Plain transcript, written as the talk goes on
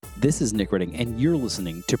This is Nick Redding, and you're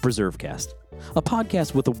listening to PreserveCast, a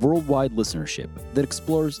podcast with a worldwide listenership that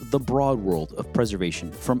explores the broad world of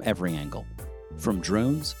preservation from every angle, from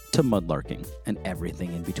drones to mudlarking and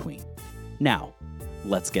everything in between. Now,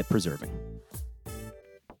 let's get preserving.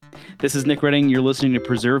 This is Nick Redding. You're listening to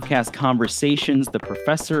PreserveCast Conversations, the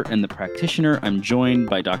professor and the practitioner. I'm joined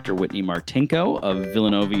by Dr. Whitney Martinko of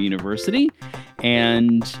Villanova University.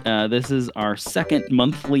 And this is our second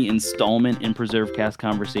monthly installment in PreserveCast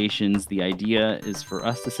Conversations. The idea is for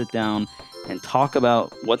us to sit down and talk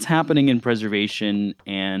about what's happening in preservation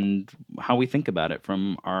and how we think about it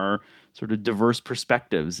from our sort of diverse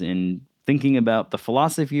perspectives in thinking about the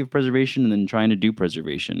philosophy of preservation and then trying to do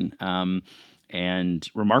preservation. And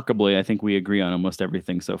remarkably, I think we agree on almost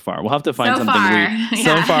everything so far. We'll have to find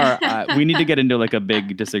So far, we need to get into like a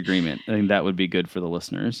big disagreement. I think that would be good for the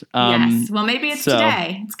listeners. Yes. Well, maybe it's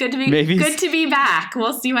today. It's good to be back.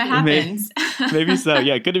 We'll see what happens. Maybe so.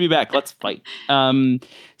 Yeah, good to be back. Let's fight. What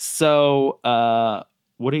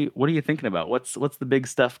are you thinking about? What's the big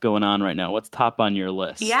stuff going on right now? What's top on your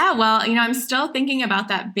list? Yeah. Well, I'm still thinking about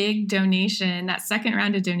that big donation, that second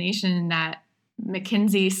round of donation that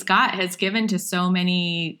Mackenzie Scott has given to so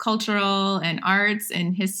many cultural and arts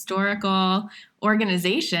and historical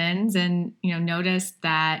organizations, and noticed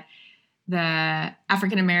that the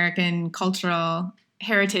African American Cultural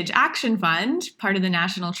Heritage Action Fund, part of the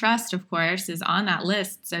National Trust, of course, is on that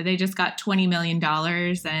list. So they just got $20 million,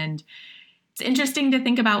 and it's interesting to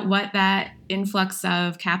think about what that influx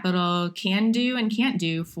of capital can do and can't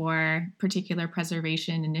do for particular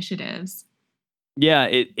preservation initiatives. Yeah,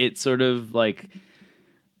 it's sort of like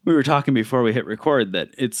we were talking before we hit record that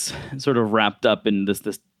it's sort of wrapped up in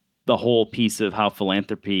the whole piece of how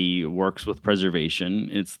philanthropy works with preservation.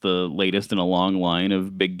 It's the latest in a long line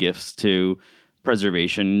of big gifts to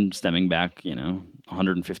preservation stemming back,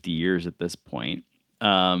 150 years at this point.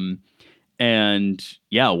 And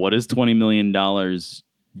yeah, what does $20 million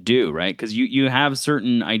do, right? Because you have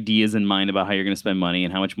certain ideas in mind about how you're going to spend money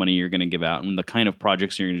and how much money you're going to give out and the kind of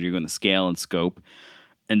projects you're going to do and the scale and scope.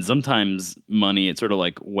 And sometimes money, it sort of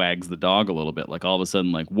like wags the dog a little bit, like all of a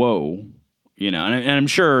sudden, like, whoa, and I'm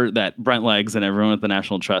sure that Brent Leggs and everyone at the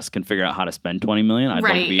National Trust can figure out how to spend $20 million. I'd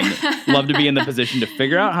love to be in the position to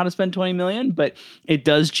figure out how to spend $20 million, but it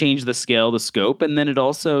does change the scale, the scope. And then it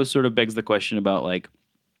also sort of begs the question about, like,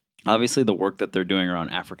 obviously the work that they're doing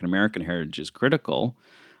around African American heritage is critical.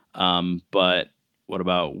 But what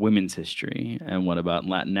about women's history, and what about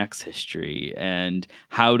Latinx history, and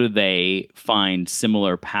how do they find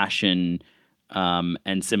similar passion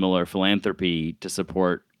and similar philanthropy to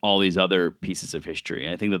support all these other pieces of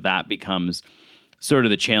history? I think that becomes sort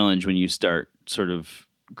of the challenge when you start sort of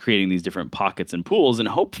creating these different pockets and pools, and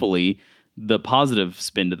hopefully the positive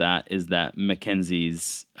spin to that is that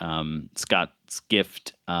Mackenzie's Scott's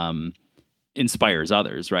gift inspires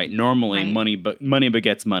others, right? Normally, right. money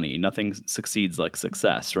begets money. Nothing succeeds like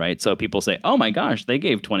success, right? So people say, "Oh my gosh, they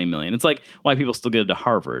gave $20 million." It's like why people still get to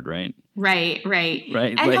Harvard, right? Right.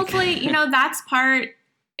 And hopefully, that's part.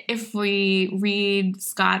 If we read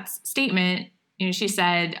Scott's statement, she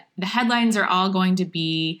said the headlines are all going to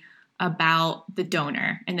be about the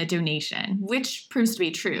donor and the donation, which proves to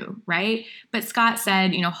be true, right? But Scott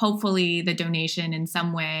said, hopefully the donation in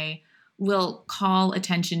some way will call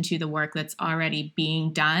attention to the work that's already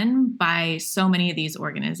being done by so many of these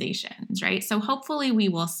organizations, right? So hopefully we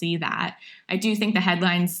will see that. I do think the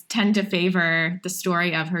headlines tend to favor the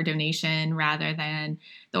story of her donation rather than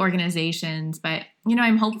the organizations. But,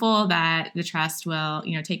 I'm hopeful that the Trust will,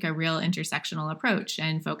 take a real intersectional approach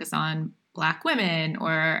and focus on Black women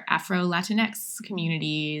or Afro-Latinx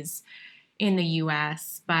communities in the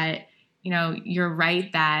U.S. But, you're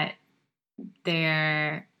right that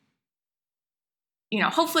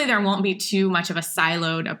hopefully there won't be too much of a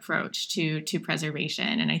siloed approach to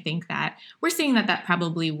preservation. And I think that we're seeing that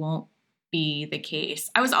probably won't be the case.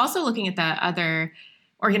 I was also looking at the other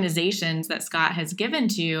organizations that Scott has given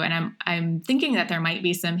to, and I'm thinking that there might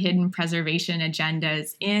be some hidden preservation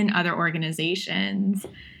agendas in other organizations.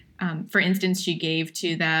 For instance, she gave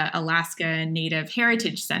to the Alaska Native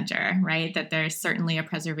Heritage Center, right? That there's certainly a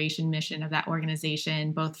preservation mission of that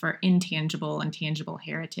organization, both for intangible and tangible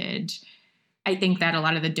heritage. I think that a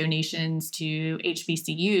lot of the donations to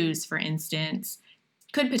HBCUs, for instance,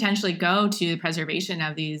 could potentially go to the preservation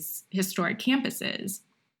of these historic campuses.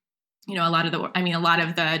 A lot of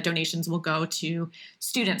the donations will go to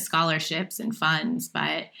student scholarships and funds,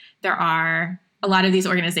 but a lot of these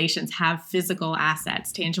organizations have physical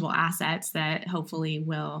assets, tangible assets that hopefully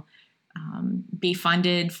will be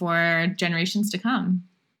funded for generations to come.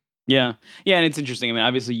 Yeah. And it's interesting. I mean,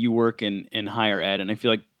 obviously you work in higher ed, and I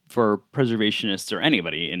feel like for preservationists or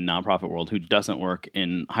anybody in nonprofit world who doesn't work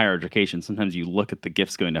in higher education, sometimes you look at the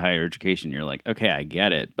gifts going to higher education, you're like, okay, I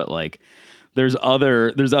get it, but like there's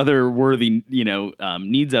other worthy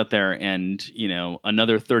needs out there, and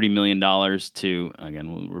another $30 million to,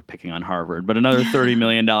 again, we're picking on Harvard, but another $30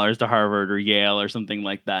 million to Harvard or Yale or something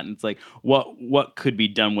like that, and it's like what could be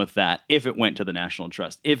done with that if it went to the National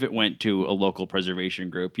Trust, if it went to a local preservation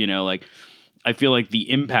group, like I feel like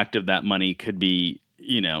the impact of that money could be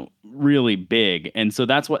really big. And so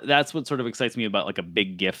that's what sort of excites me about like a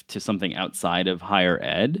big gift to something outside of higher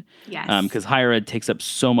ed. Yes. Because higher ed takes up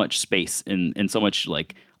so much space and so much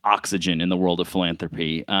like oxygen in the world of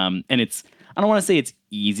philanthropy. And I don't want to say it's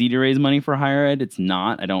easy to raise money for higher ed. It's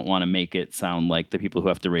not. I don't want to make it sound like the people who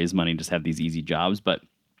have to raise money just have these easy jobs, but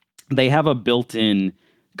they have a built-in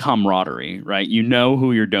camaraderie, right? You know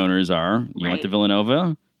who your donors are. You went to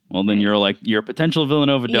Villanova. Well, then you're a potential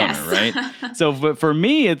Villanova donor, right? So, but for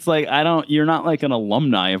me, it's like you're not like an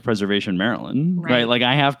alumni of Preservation Maryland, right? Like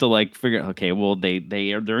I have to like figure out, okay, well,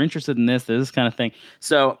 they're interested in this kind of thing.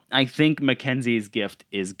 So I think Mackenzie's gift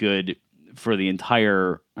is good for the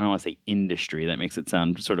entire, I don't want to say industry, that makes it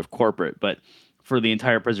sound sort of corporate, but for the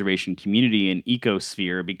entire preservation community and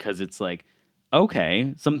ecosphere, because it's like,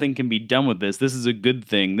 okay, something can be done with this. This is a good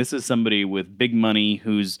thing. This is somebody with big money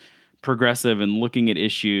who's progressive and looking at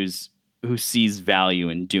issues, who sees value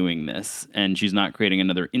in doing this. And she's not creating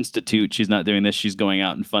another institute. She's not doing this. She's going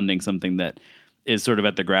out and funding something that is sort of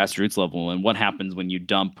at the grassroots level. And what happens when you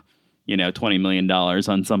dump, $20 million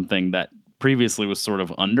on something that previously was sort of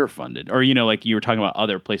underfunded? Or, like you were talking about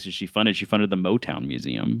other places she funded. She funded the Motown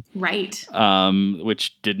Museum. Right.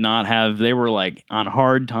 Which did not have, they were like on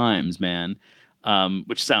hard times, man.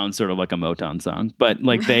 Which sounds sort of like a Motown song, but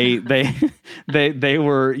like they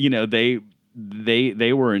were,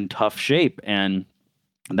 they were in tough shape, and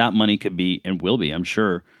that money could be and will be, I'm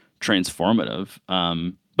sure, transformative.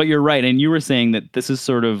 But you're right, and you were saying that this is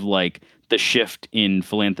sort of like the shift in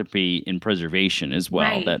philanthropy in preservation as well.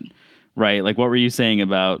 Right. That, right? Like, what were you saying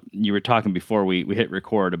about? You were talking before we hit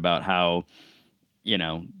record about how,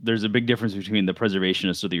 there's a big difference between the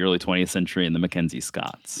preservationists of the early 20th century and the Mackenzie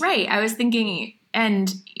Scotts. Right. I was thinking,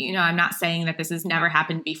 and, I'm not saying that this has never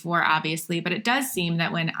happened before, obviously, but it does seem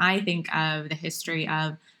that when I think of the history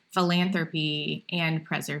of philanthropy and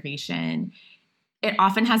preservation, it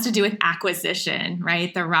often has to do with acquisition,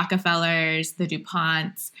 right? The Rockefellers, the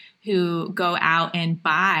DuPonts, who go out and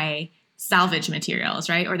buy salvage materials,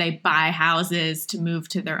 right? Or they buy houses to move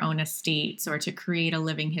to their own estates or to create a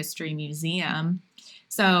living history museum.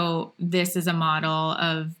 So this is a model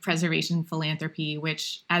of preservation philanthropy,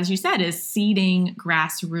 which, as you said, is seeding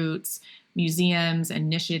grassroots museums,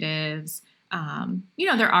 initiatives.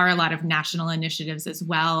 There are a lot of national initiatives as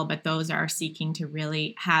well, but those are seeking to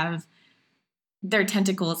really have their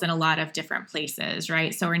tentacles in a lot of different places,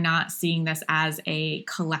 right? So we're not seeing this as a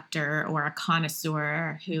collector or a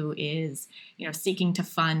connoisseur who is, seeking to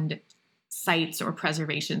fund sites or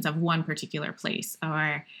preservations of one particular place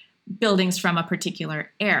or buildings from a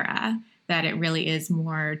particular era, that it really is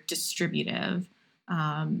more distributive.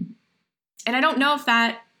 And I don't know if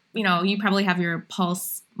that, you probably have your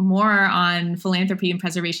pulse more on philanthropy and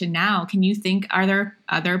preservation now. Can you think, are there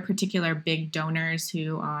other particular big donors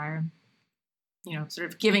who are, sort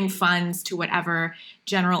of giving funds to whatever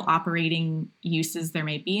general operating uses there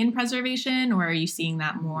may be in preservation? Or are you seeing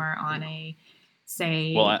that more on a,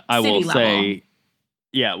 say, I city will level? say,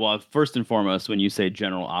 yeah, well, first and foremost, when you say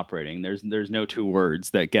general operating, there's no two words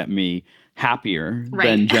that get me happier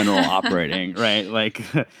than general operating, right? Like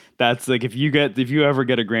that's like if you ever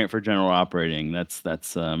get a grant for general operating, that's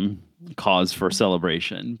cause for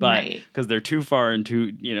celebration. But because they're too far and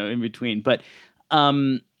too, in between. But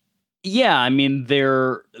yeah, I mean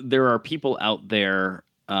there are people out there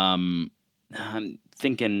I'm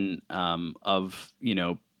thinking of,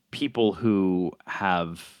 people who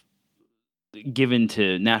have given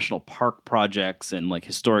to national park projects and like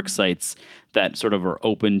historic sites that sort of are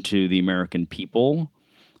open to the American people,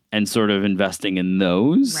 and sort of investing in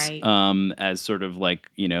those as sort of like,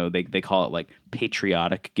 they call it like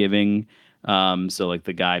patriotic giving. So like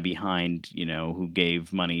the guy behind, who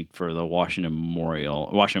gave money for the Washington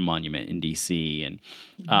Monument in DC,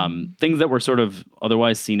 and things that were sort of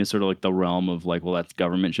otherwise seen as sort of like the realm of like, well, that's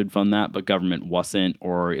government should fund that, but government wasn't,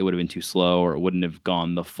 or it would have been too slow, or it wouldn't have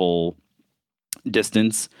gone the full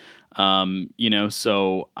distance.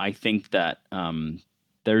 So I think that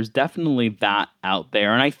there's definitely that out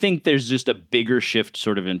there. And I think there's just a bigger shift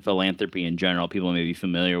sort of in philanthropy in general. People may be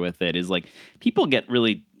familiar with it, is like people get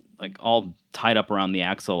really like all tied up around the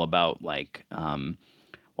axle about like,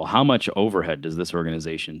 well, well, how much overhead does this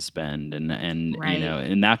organization spend, and Right.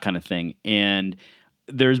 and that kind of thing. And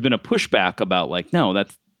there's been a pushback about like, no,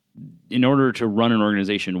 that's in order to run an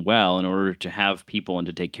organization well, in order to have people and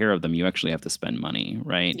to take care of them, you actually have to spend money,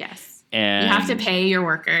 right? Yes. You have to And pay your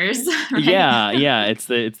workers, right? yeah, it's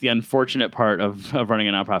the unfortunate part of running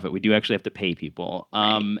a nonprofit. We do actually have to pay people.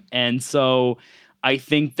 Right. And so I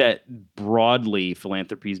think that broadly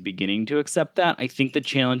philanthropy is beginning to accept that. I think the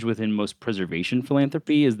challenge within most preservation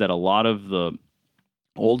philanthropy is that a lot of the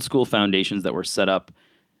old school foundations that were set up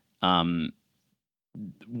um,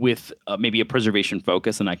 with maybe a preservation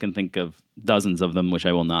focus, and I can think of dozens of them, which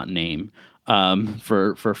I will not name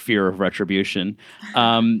for fear of retribution.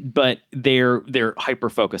 But they're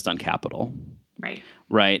hyper focused on capital, Right.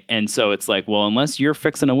 right? And so it's like, well, unless you're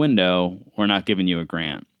fixing a window, we're not giving you a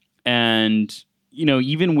grant. And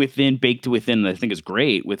even baked within, I think is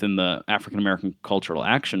great within the African American Cultural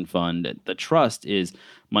Action Fund, the trust is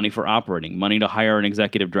money for operating, money to hire an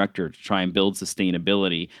executive director to try and build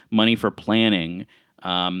sustainability, money for planning,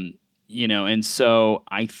 and so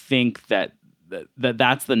I think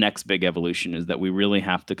that's the next big evolution, is that we really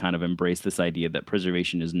have to kind of embrace this idea that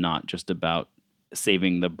preservation is not just about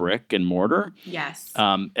saving the brick and mortar. Yes.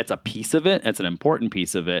 It's a piece of it. It's an important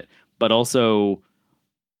piece of it, but also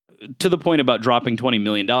to the point about dropping $20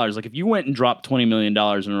 million, like if you went and dropped $20 million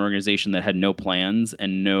in an organization that had no plans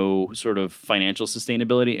and no sort of financial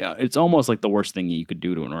sustainability, it's almost like the worst thing you could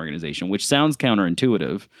do to an organization, which sounds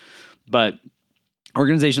counterintuitive, but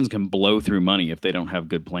organizations can blow through money if they don't have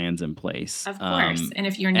good plans in place. Of course. And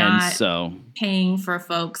if you're not so paying for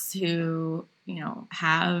folks who,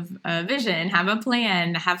 have a vision, have a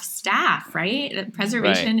plan, have staff, right?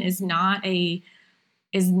 Preservation Right.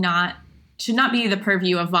 should not be the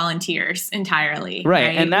purview of volunteers entirely.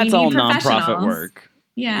 Right. And that's all nonprofit professionals. work.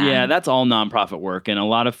 Yeah. Yeah, that's all nonprofit work. And a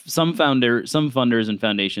lot of some funders and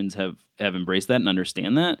foundations have embraced that and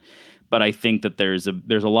understand that. But I think that there's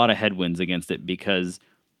a lot of headwinds against it because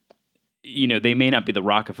they may not be the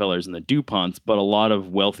Rockefellers and the DuPonts, but a lot of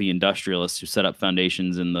wealthy industrialists who set up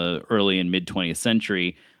foundations in the early and mid 20th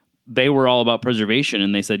century, they were all about preservation,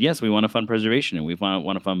 and they said, yes, we want to fund preservation, and we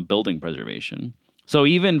want to fund building preservation. So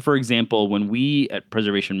even, for example, when we at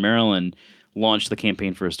Preservation Maryland launched the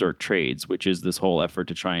Campaign for Historic Trades, which is this whole effort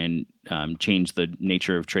to try and change the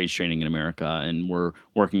nature of trades training in America, and we're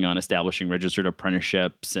working on establishing registered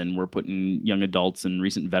apprenticeships, and we're putting young adults and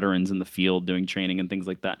recent veterans in the field doing training and things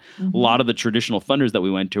like that. Mm-hmm. A lot of the traditional funders that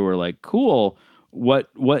we went to were like, cool, what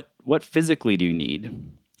physically do you need?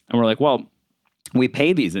 And we're like, well, we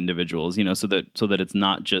pay these individuals, so that it's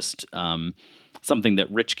not just something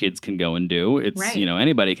that rich kids can go and do. It's, right.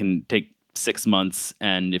 Anybody can take 6 months,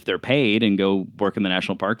 and if they're paid, and go work in the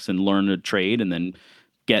national parks and learn a trade, and then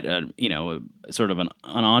get a sort of an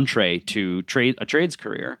entree to a trades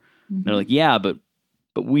career. Mm-hmm. They're like, yeah, but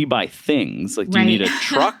we buy things. Like, do you need a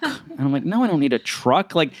truck? And I'm like, no, I don't need a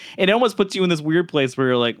truck. Like, it almost puts you in this weird place where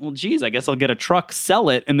you're like, well, geez, I guess I'll get a truck, sell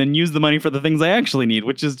it, and then use the money for the things I actually need,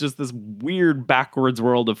 which is just this weird backwards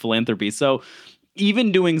world of philanthropy. So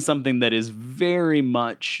even doing something that is very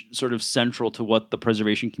much sort of central to what the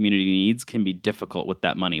preservation community needs can be difficult with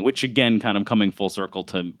that money, which again, kind of coming full circle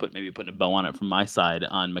to putting a bow on it from my side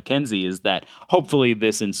on Mackenzie, is that hopefully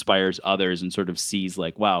this inspires others and sort of sees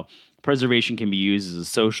like, wow, preservation can be used as a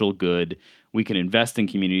social good. We can invest in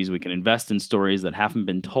communities. We can invest in stories that haven't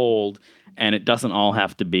been told. And it doesn't all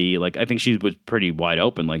have to be like, I think she was pretty wide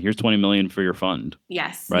open. Like, here's $20 million for your fund.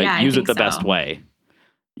 Yes. Right. Yeah, Use it the best way.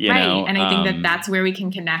 And I think that that's where we can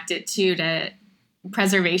connect it to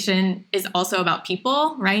preservation is also about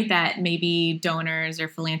people, right? That maybe donors or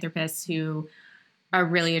philanthropists who are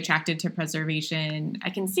really attracted to preservation, I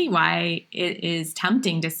can see why it is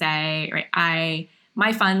tempting to say, right,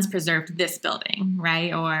 my funds preserved this building,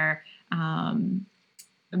 right? Or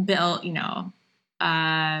built,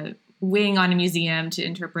 wing on a museum to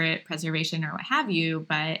interpret preservation or what have you.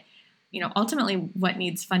 But ultimately what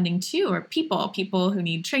needs funding too are people who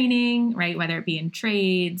need training, right? Whether it be in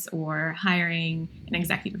trades or hiring an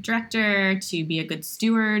executive director to be a good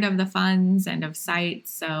steward of the funds and of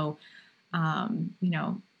sites. So,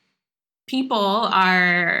 people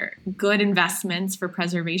are good investments for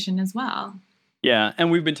preservation as well. Yeah, and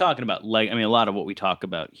we've been talking about a lot of what we talk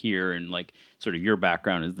about here, and like sort of your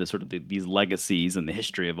background is these legacies and the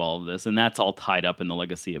history of all of this, and that's all tied up in the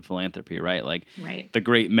legacy of philanthropy, right? Like, right. The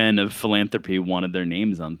great men of philanthropy wanted their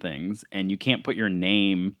names on things, and you can't put your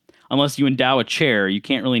name unless you endow a chair, you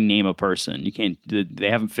can't really name a person. You can't. They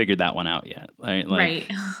haven't figured that one out yet. Right? Like,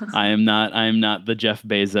 Right. I am not the Jeff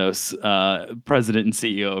Bezos, president and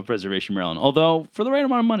CEO of Preservation Maryland. Although for the right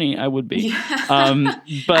amount of money, I would be. Yeah. I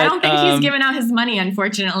But don't think he's given out his money,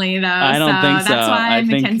 unfortunately, though. I don't so think so. that's why I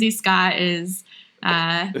think Mackenzie Scott is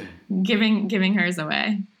giving hers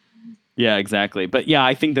away. Yeah, exactly. But yeah,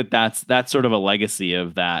 I think that's sort of a legacy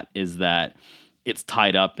of that, is that it's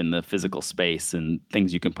tied up in the physical space and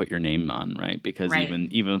things you can put your name on, right? Because Right.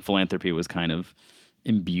 even philanthropy was kind of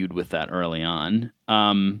imbued with that early on.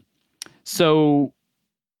 So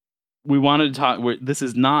we wanted to talk. This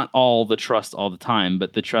is not all the trust all the time,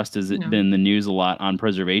 but the trust has No. been in the news a lot on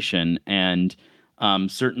preservation, and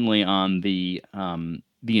certainly on the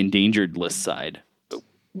endangered list side.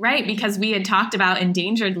 Right, because we had talked about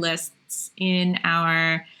endangered lists in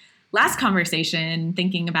our last conversation,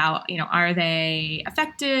 thinking about, are they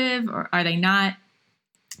effective or are they not?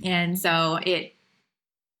 And so it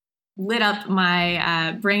lit up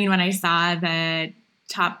my brain when I saw the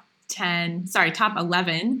top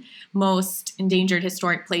 11 most endangered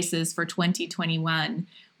historic places for 2021,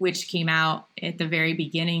 which came out at the very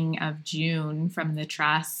beginning of June from the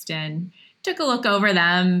Trust, and took a look over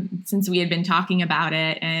them since we had been talking about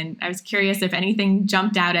it. And I was curious if anything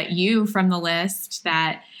jumped out at you from the list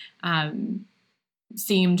that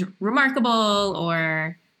seemed remarkable,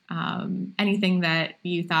 or anything that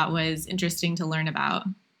you thought was interesting to learn about.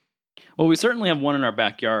 Well, we certainly have one in our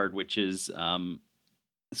backyard, which is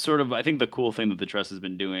sort of, I think the cool thing that the Trust has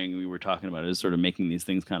been doing, we were talking about, is sort of making these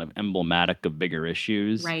things kind of emblematic of bigger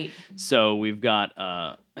issues. Right. So we've got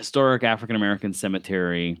a historic African-American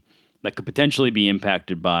cemetery that could potentially be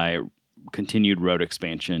impacted by continued road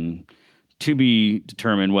expansion, to be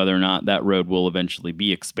determined whether or not that road will eventually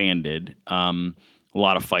be expanded. A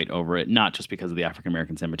lot of fight over it, not just because of the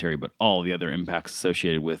African-American cemetery, but all the other impacts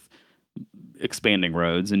associated with expanding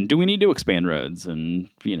roads. And do we need to expand roads? And,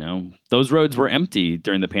 those roads were empty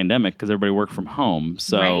during the pandemic because everybody worked from home.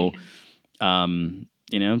 So,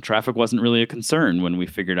 Right. Traffic wasn't really a concern when we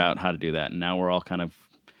figured out how to do that. And now we're all kind of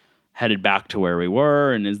headed back to where we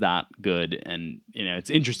were. And is that good? And, it's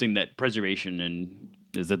interesting that preservation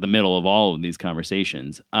is at the middle of all of these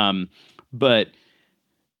conversations. But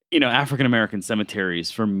African-American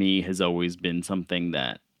cemeteries for me has always been something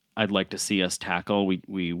that I'd like to see us tackle.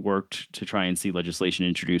 We worked to try and see legislation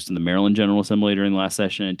introduced in the Maryland General Assembly during the last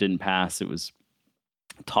session. It didn't pass. It was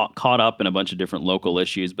caught up in a bunch of different local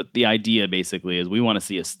issues. But the idea basically is we want to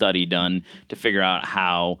see a study done to figure out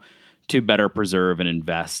how to better preserve and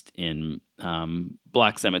invest in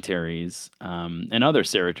Black cemeteries and other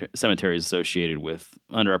cemeteries associated with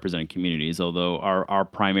underrepresented communities. Although our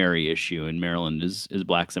primary issue in Maryland is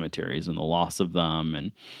Black cemeteries and the loss of them,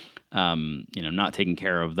 and not taking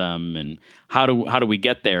care of them, and how do we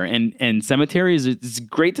get there? And cemeteries, it's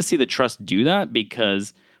great to see the Trust do that,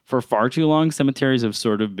 because for far too long, cemeteries have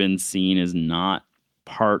sort of been seen as not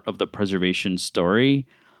part of the preservation story,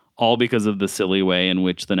 all because of the silly way in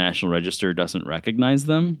which the National Register doesn't recognize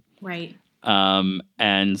them. Right.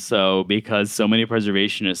 And so, because so many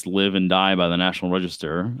preservationists live and die by the National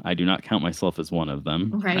Register, I do not count myself as one of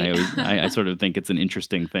them. Right. I sort of think it's an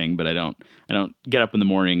interesting thing, but I don't get up in the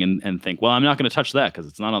morning and think, well, I'm not going to touch that because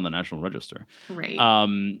it's not on the National Register. Right.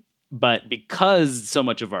 But because so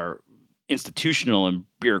much of our institutional and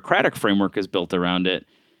bureaucratic framework is built around it,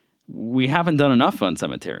 we haven't done enough on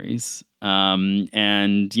cemeteries. And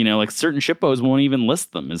like certain SHPOs won't even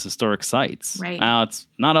list them as historic sites. Right. Now it's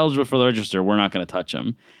not eligible for the register. We're not going to touch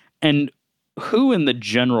them. And who in the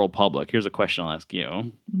general public, here's a question I'll ask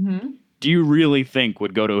you. Mm-hmm. Do you really think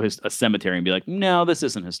would go to a cemetery and be like, no, this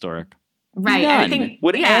isn't historic? Right. None. I think,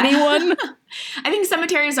 would anyone? I think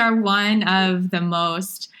cemeteries are one of the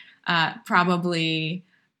most probably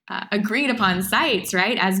agreed upon sites,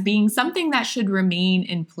 right, as being something that should remain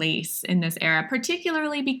in place in this era,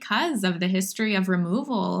 particularly because of the history of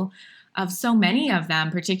removal of so many of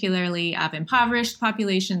them, particularly of impoverished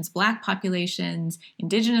populations, Black populations,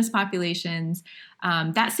 Indigenous populations.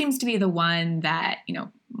 That seems to be the one that,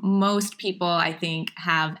 most people, I think,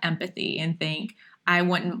 have empathy and think, I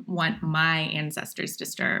wouldn't want my ancestors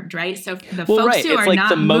disturbed, right? So the folks who are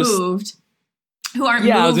not moved, who aren't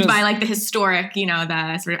moved by like the historic,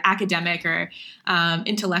 the sort of academic or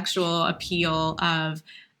intellectual appeal of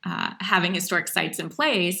having historic sites in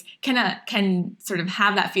place, can sort of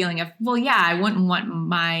have that feeling of, well, yeah, I wouldn't want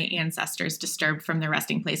my ancestors disturbed from their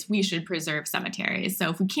resting place. We should preserve cemeteries. So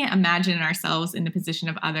if we can't imagine ourselves in the position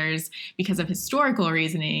of others because of historical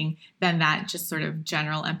reasoning, then that just sort of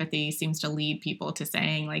general empathy seems to lead people to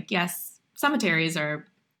saying, like, yes, cemeteries are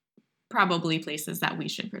probably places that we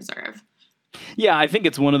should preserve. Yeah, I think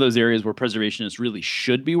it's one of those areas where preservationists really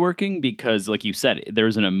should be working because, like you said,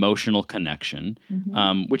 there's an emotional connection,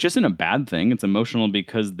 Hmm. which isn't a bad thing. It's emotional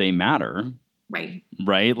because they matter, Right.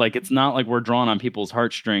 right? Like it's not like we're drawn on people's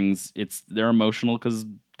heartstrings. It's they're emotional because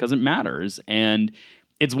it matters, and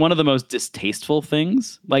it's one of the most distasteful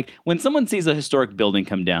things. Like when someone sees a historic building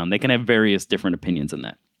come down, they can have various different opinions in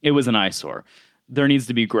that. It was an eyesore. There needs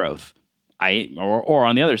to be growth. Or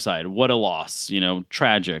on the other side, what a loss,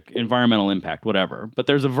 tragic, environmental impact, whatever. But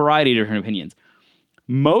there's a variety of different opinions.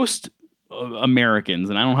 Most Americans,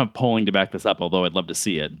 and I don't have polling to back this up, although I'd love to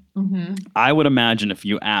see it. Hmm. I would imagine if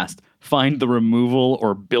you asked, find the removal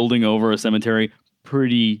or building over a cemetery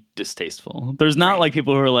pretty distasteful. There's not Right. like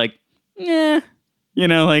people who are like, yeah,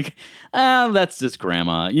 like, that's just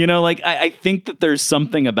grandma. Like I think that there's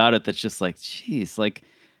something about it that's just like, geez, like,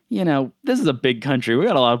 this is a big country. We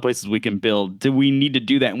got a lot of places we can build. Do we need to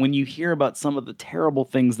do that? And when you hear about some of the terrible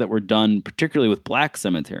things that were done, particularly with black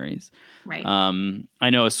cemeteries, Right. I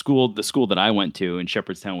know the school that I went to in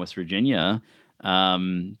Shepherdstown, West Virginia,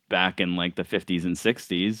 back in like the 50s and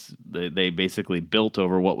 60s, they basically built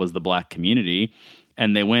over what was the black community,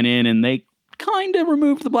 and they went in and they kind of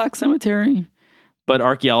removed the black cemetery. But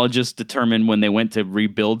archaeologists determined when they went to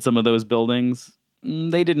rebuild some of those buildings,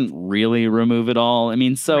 they didn't really remove it all. I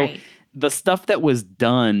mean, so Right. the stuff that was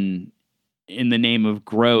done in the name of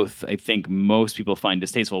growth, I think most people find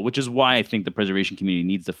distasteful, which is why I think the preservation community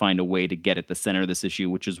needs to find a way to get at the center of this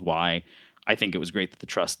issue, which is why I think it was great that the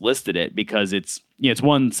trust listed it because it's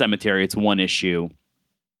one cemetery, it's one issue.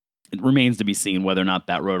 It remains to be seen whether or not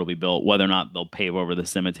that road will be built, whether or not they'll pave over the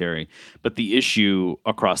cemetery. But the issue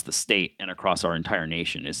across the state and across our entire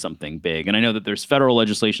nation is something big. And I know that there's federal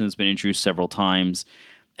legislation that's been introduced several times.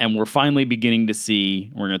 And we're finally beginning to see,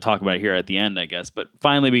 we're going to talk about it here at the end, I guess, but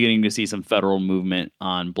finally beginning to see some federal movement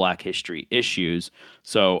on Black history issues.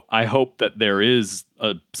 So I hope that there is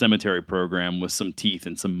a cemetery program with some teeth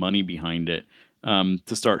and some money behind it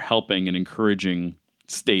to start helping and encouraging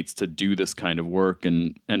states to do this kind of work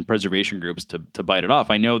and preservation groups to bite it off.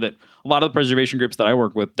 I know that a lot of the preservation groups that I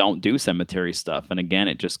work with don't do cemetery stuff. And again,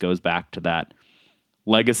 it just goes back to that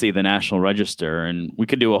legacy of the National Register. And we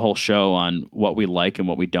could do a whole show on what we like and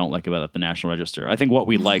what we don't like about the National Register. I think what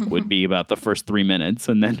we like would be about the first 3 minutes,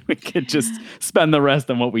 and then we could just spend the rest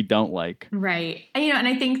on what we don't like. Right. And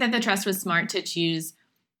I think that the trust was smart to choose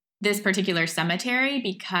this particular cemetery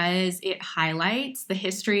because it highlights the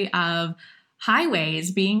history of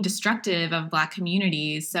highways being destructive of Black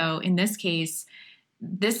communities. So in this case,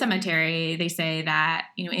 this cemetery, they say that,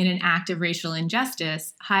 in an act of racial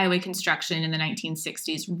injustice, highway construction in the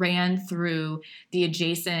 1960s ran through the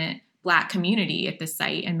adjacent Black community at the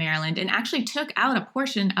site in Maryland and actually took out a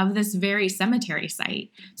portion of this very cemetery site.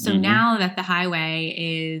 So now that the highway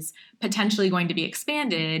is potentially going to be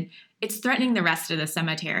expanded, it's threatening the rest of the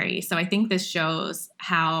cemetery. So I think this shows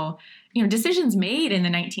how decisions made in the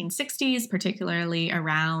 1960s, particularly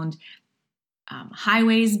around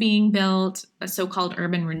highways being built, a so-called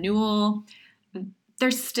urban renewal,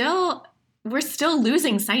 we're still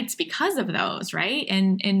losing sites because of those, right?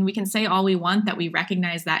 And we can say all we want that we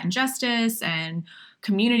recognize that injustice and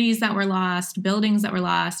communities that were lost, buildings that were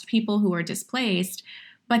lost, people who were displaced.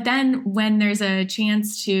 But then when there's a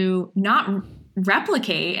chance to not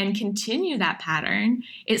replicate and continue that pattern,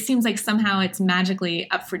 it seems like somehow it's magically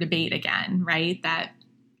up for debate again, right? That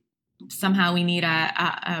somehow we need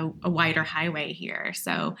a wider highway here.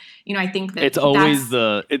 So, I think that it's always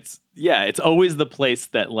it's always the place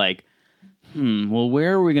that like, well,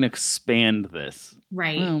 where are we going to expand this?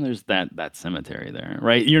 Right. Well, there's that cemetery there,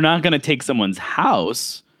 right? You're not going to take someone's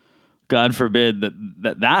house. God forbid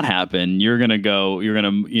that happen. You're going to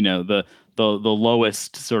the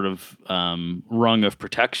lowest sort of rung of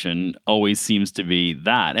protection always seems to be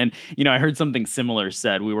that. And, I heard something similar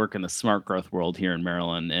said. We work in the smart growth world here in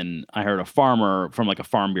Maryland, and I heard a farmer from like a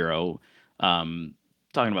farm bureau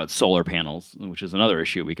talking about solar panels, which is another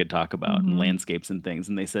issue we could talk about, and landscapes and things.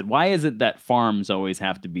 And they said, why is it that farms always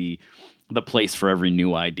have to be the place for every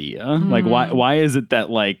new idea? Like, why is it that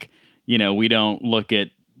like, we don't look at,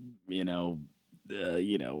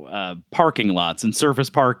 parking lots and surface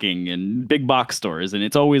parking and big box stores. And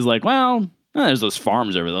it's always like, well, there's those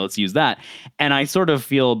farms over there. Let's use that. And I sort of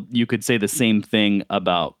feel you could say the same thing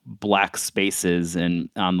about Black spaces and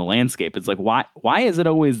on the landscape. It's like, why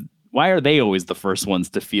are they always the first ones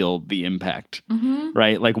to feel the impact?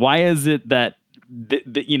 Right? Like, why is it that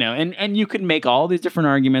and you could make all these different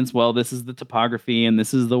arguments. Well, this is the topography and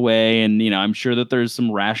this is the way. And, I'm sure that there's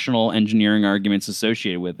some rational engineering arguments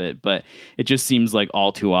associated with it, but it just seems like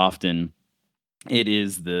all too often it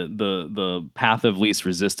is the path of least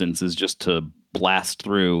resistance is just to blast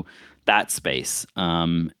through that space.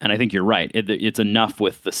 And I think you're right. It's enough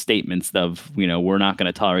with the statements of, we're not going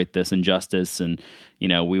to tolerate this injustice, and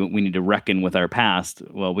we need to reckon with our past.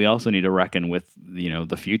 Well, we also need to reckon with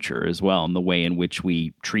the future as well, and the way in which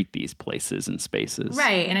we treat these places and spaces.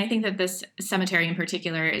 Right. And I think that this cemetery in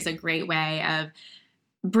particular is a great way of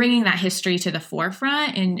bringing that history to the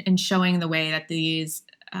forefront and showing the way that these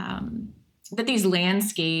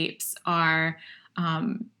landscapes are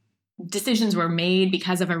decisions were made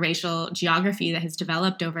because of a racial geography that has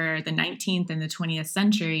developed over the 19th and the 20th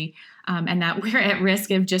century, and that we're at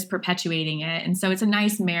risk of just perpetuating it. And so it's a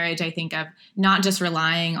nice marriage, I think, of not just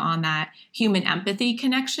relying on that human empathy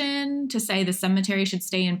connection to say the cemetery should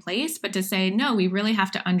stay in place, but to say, no, we really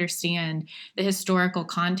have to understand the historical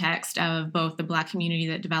context of both the Black community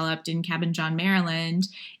that developed in Cabin John, Maryland,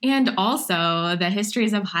 and also the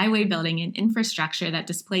histories of highway building and infrastructure that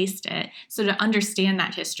displaced it. So to understand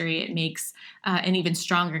that history, it makes an even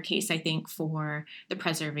stronger case, I think, for the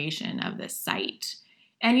preservation of this site.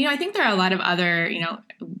 And, I think there are a lot of other,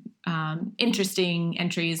 interesting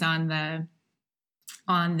entries on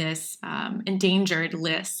this endangered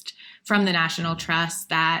list from the National Trust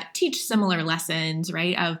that teach similar lessons,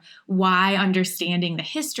 right, of why understanding the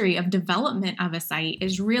history of development of a site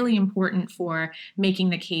is really important for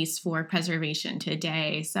making the case for preservation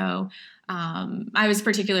today. So I was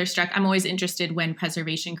particularly struck. I'm always interested when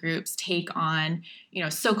preservation groups take on,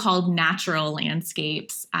 so-called natural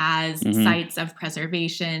landscapes as sites of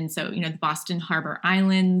preservation. So, the Boston Harbor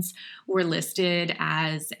Islands were listed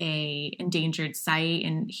as a endangered site.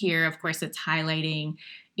 And here, of course, it's highlighting,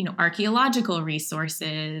 archaeological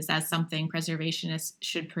resources as something preservationists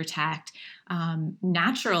should protect,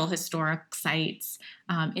 natural historic sites,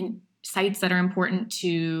 in sites that are important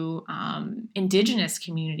to indigenous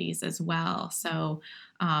communities as well. So,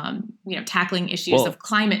 tackling issues of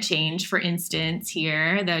climate change, for instance,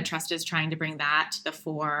 here, the Trust is trying to bring that to the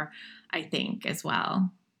fore, I think, as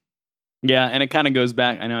well. Yeah, and it kind of goes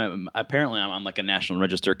back. I know apparently I'm on like a National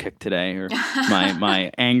Register kick today, or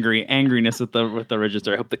my angriness with the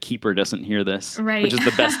Register. I hope the Keeper doesn't hear this, right? Which is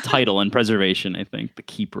the best title in preservation, I think, the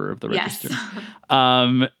Keeper of the Register,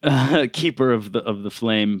 Keeper of the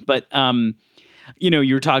Flame. But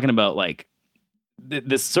you were talking about like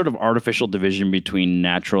this sort of artificial division between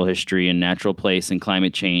natural history and natural place and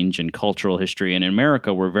climate change and cultural history. And in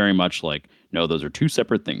America, we're very much like, no, those are two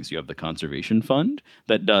separate things. You have the Conservation Fund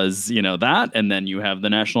that does, that, and then you have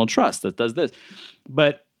the National Trust that does this.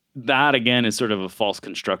 But that, again, is sort of a false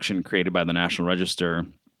construction created by the National Register.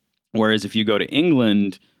 Whereas if you go to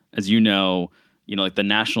England, as like the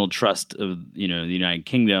National Trust of, the United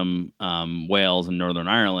Kingdom, Wales and Northern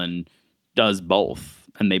Ireland does both.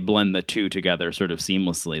 And they blend the two together sort of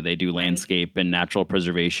seamlessly. They do landscape and natural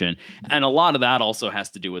preservation. And a lot of that also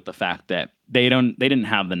has to do with the fact that they didn't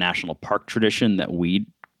have the national park tradition that we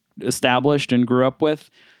established and grew up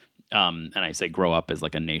with. And I say grow up as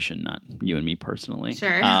like a nation, not you and me personally.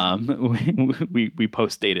 Sure. We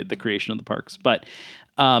post-dated the creation of the parks. But,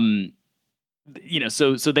 so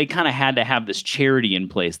they kind of had to have this charity in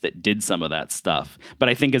place that did some of that stuff. But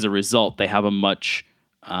I think as a result, they have a much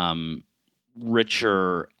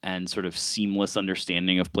richer and sort of seamless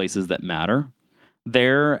understanding of places that matter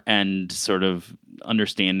there, and sort of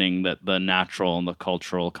understanding that the natural and the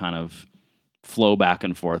cultural kind of flow back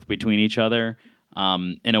and forth between each other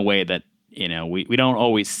in a way that we don't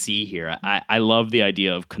always see here. I love the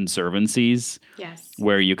idea of conservancies, yes,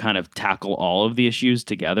 where you kind of tackle all of the issues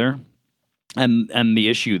together. And the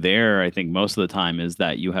issue there, I think, most of the time is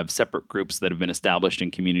that you have separate groups that have been established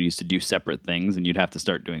in communities to do separate things, and you'd have to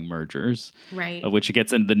start doing mergers, right? Which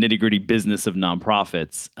gets into the nitty-gritty business of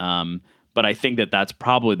nonprofits. But I think that that's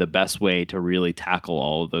probably the best way to really tackle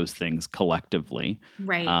all of those things collectively,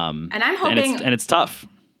 right? And I'm hoping, and it's tough.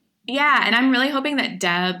 Yeah, and I'm really hoping that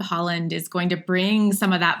Deb Haaland is going to bring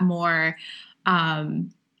some of that more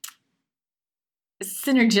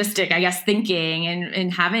synergistic, I guess, thinking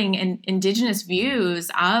and having indigenous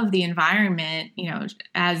views of the environment.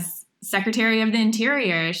 As Secretary of the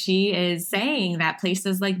Interior, she is saying that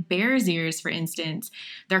places like Bears Ears, for instance,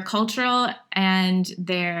 they're cultural and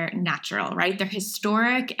they're natural, right? They're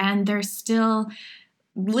historic and they're still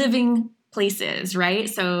living places, right?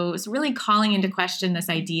 So it's really calling into question this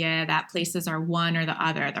idea that places are one or the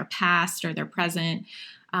other, they're past or they're present.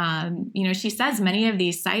 She says many of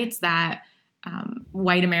these sites that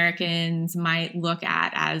white Americans might look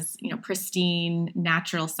at as, pristine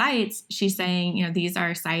natural sites. She's saying, these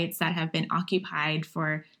are sites that have been occupied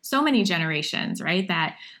for so many generations, right?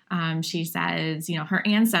 That she says, her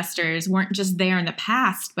ancestors weren't just there in the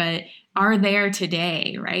past, but are there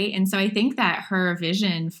today, right? And so I think that her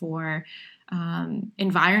vision for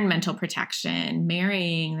environmental protection,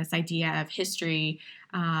 marrying this idea of history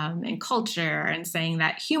and culture, and saying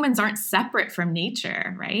that humans aren't separate from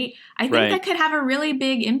nature, right? I think that could have a really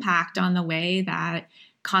big impact on the way that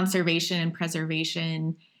conservation and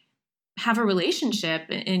preservation have a relationship,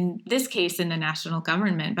 in this case in the national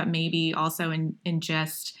government, but maybe also in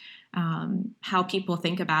just how people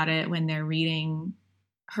think about it when they're reading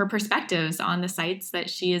her perspectives on the sites that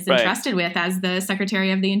she is entrusted with as the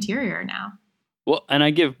Secretary of the Interior now. Well, and I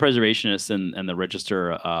give preservationists and the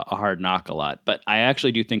Register a hard knock a lot, but I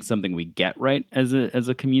actually do think something we get right as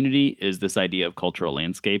a community is this idea of cultural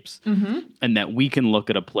landscapes, and that we can look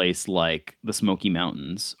at a place like the Smoky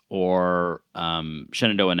Mountains or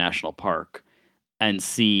Shenandoah National Park and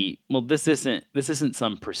see, well, this isn't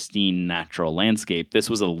some pristine natural landscape. This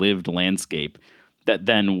was a lived landscape that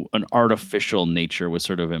then an artificial nature was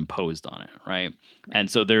sort of imposed on it, right? And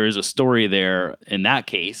so there is a story there in that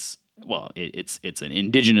case. Well, it's an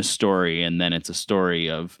indigenous story, and then it's a story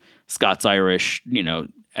of Scots-Irish,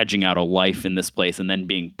 edging out a life in this place and then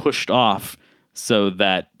being pushed off so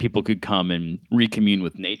that people could come and recommune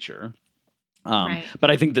with nature. But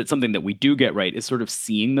I think that something that we do get right is sort of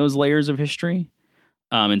seeing those layers of history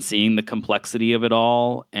and seeing the complexity of it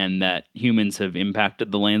all, and that humans have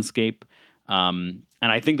impacted the landscape. And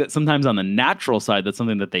I think that sometimes on the natural side, that's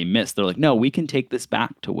something that they miss. They're like, no, we can take this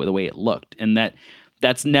back to the way it looked. And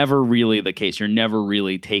that's never really the case. You're never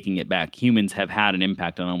really taking it back. Humans have had an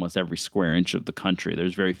impact on almost every square inch of the country.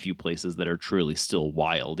 There's very few places that are truly still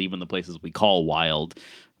wild. Even the places we call wild,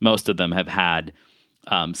 most of them have had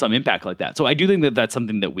some impact like that. So I do think that that's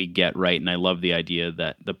something that we get right. And I love the idea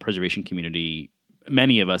that the preservation community,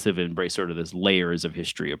 many of us have embraced sort of this layers of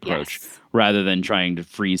history approach rather than trying to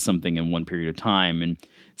freeze something in one period of time. And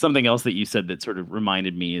something else that you said that sort of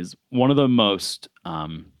reminded me is one of the most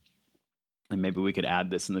and maybe we could add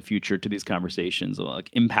this in the future to these conversations,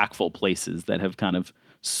 like impactful places that have kind of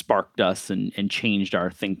sparked us and changed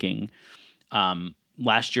our thinking.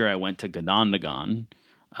 Last year I went to Ganondagan,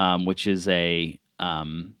 which is a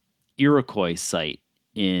Iroquois site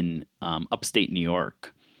in upstate New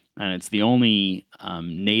York. And it's the only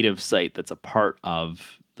native site that's a part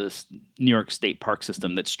of this New York State park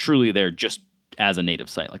system that's truly there just as a native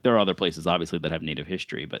site. Like, there are other places obviously that have native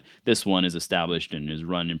history, but this one is established and is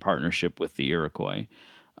run in partnership with the Iroquois.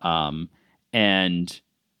 And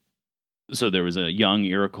so there was a young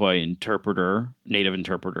Iroquois native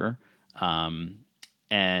interpreter,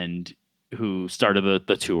 and who started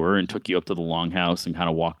the tour and took you up to the longhouse and kind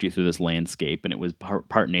of walked you through this landscape. And it was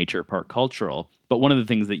part nature, part cultural. But one of the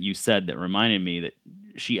things that you said that reminded me that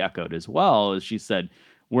she echoed as well is she said,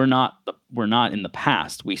 we're not in the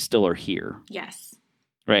past. We still are here. Yes.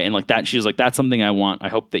 Right. And like that, she was like, that's something I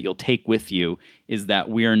hope that you'll take with you, is that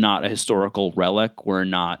we are not a historical relic. We're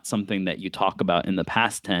not something that you talk about in the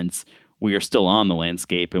past tense. We are still on the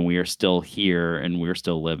landscape, and we are still here, and we're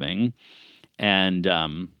still living. And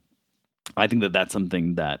I think that that's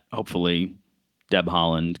something that hopefully Deb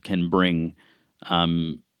Haaland can bring,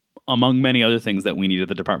 among many other things that we need at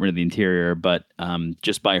the Department of the Interior, but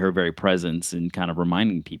just by her very presence and kind of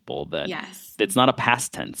reminding people that it's not a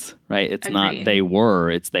past tense, right? It's not they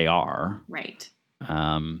were, it's they are. Right.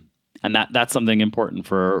 And that's something important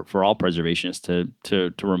for all preservationists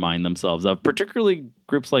to remind themselves of, particularly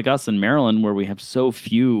groups like us in Maryland, where we have so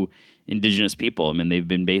few indigenous people. I mean, they've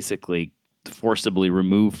been basically forcibly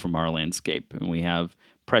removed from our landscape, and we have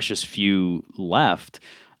precious few left.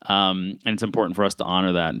 And it's important for us to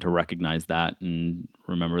honor that and to recognize that and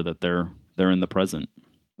remember that they're in the present.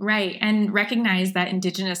 Right. And recognize that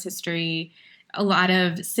indigenous history, a lot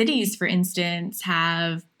of cities, for instance,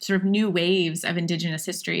 have sort of new waves of indigenous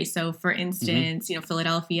history. So, for instance,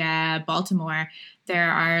 Philadelphia, Baltimore, there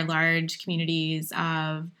are large communities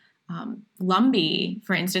of Lumbee,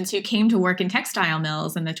 for instance, who came to work in textile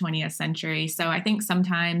mills in the 20th century. So I think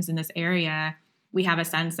sometimes in this area, we have a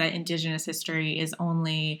sense that indigenous history is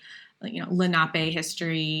only, Lenape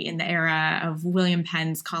history in the era of William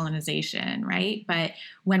Penn's colonization, right? But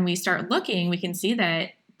when we start looking, we can see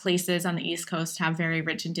that places on the East Coast have very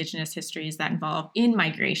rich indigenous histories that involve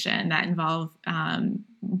in-migration, that involve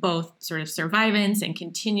both sort of survivance and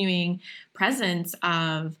continuing presence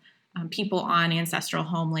of people on ancestral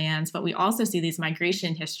homelands. But we also see these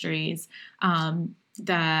migration histories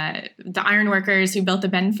the ironworkers who built the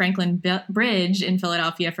Ben Franklin Bridge in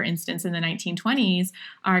Philadelphia, for instance, in the 1920s,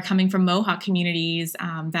 are coming from Mohawk communities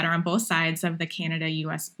that are on both sides of the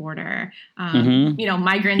Canada-U.S. border.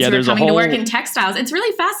 Migrants who are coming to work in textiles. It's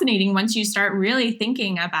really fascinating once you start really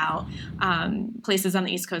thinking about places on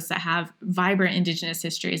the East Coast that have vibrant Indigenous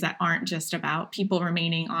histories that aren't just about people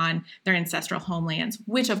remaining on their ancestral homelands,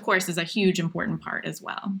 which, of course, is a huge important part as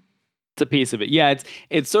well. It's a piece of it. Yeah,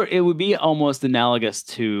 it would be almost analogous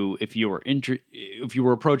to if you were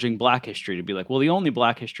approaching Black history to be like, well, the only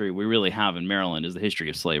Black history we really have in Maryland is the history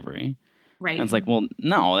of slavery. Right. And it's like, well,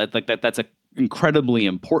 no, that's an incredibly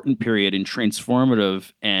important period and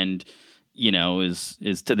transformative, and is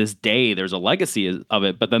to this day there's a legacy of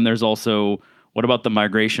it. But then there's also, what about the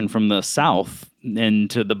migration from the South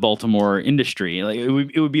into the Baltimore industry? Like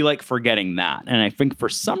it would be like forgetting that. And I think for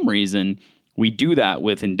some reason we do that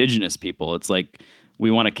with Indigenous people. It's like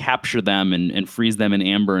we want to capture them and freeze them in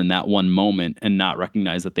amber in that one moment and not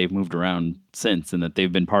recognize that they've moved around since and that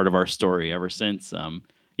they've been part of our story ever since. And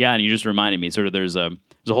you just reminded me, sort of there's a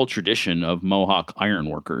whole tradition of Mohawk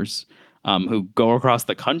ironworkers who go across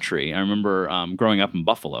the country. I remember growing up in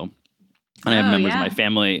Buffalo, and I have members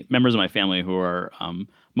of my family who are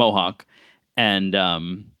Mohawk, and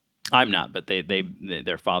I'm not, but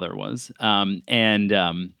their father was.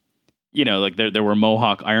 Like there were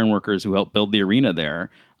Mohawk ironworkers who helped build the arena there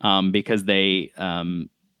because they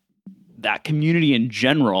that community in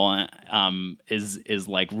general is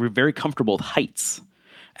like very comfortable with heights.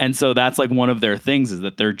 And so that's like one of their things, is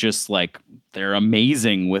that they're just like, they're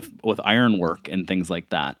amazing with ironwork and things like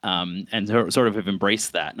that. And sort of have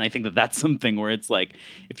embraced that. And I think that that's something where it's like,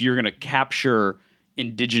 if you're going to capture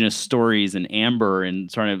Indigenous stories in amber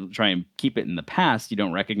and try and keep it in the past, you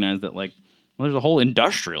don't recognize that, like, well, there's a whole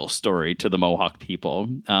industrial story to the Mohawk people,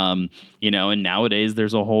 and nowadays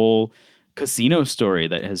there's a whole casino story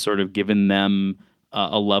that has sort of given them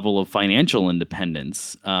a level of financial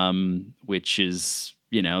independence, which is,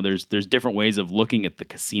 there's different ways of looking at the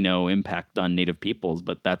casino impact on Native peoples,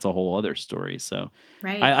 but that's a whole other story. So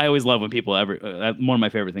right. I always love when people one of my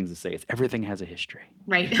favorite things to say is everything has a history.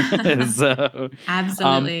 Right. So,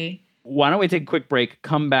 absolutely. Why don't we take a quick break,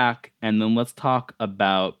 come back, and then let's talk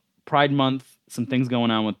about Pride Month, some things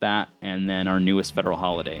going on with that, and then our newest federal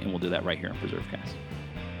holiday, and we'll do that right here on PreserveCast.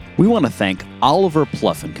 We want to thank Oliver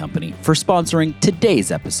Pluff & Company for sponsoring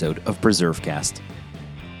today's episode of PreserveCast.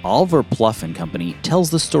 Oliver Pluff & Company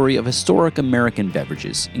tells the story of historic American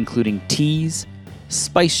beverages, including teas,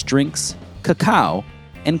 spiced drinks, cacao,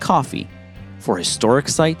 and coffee, for historic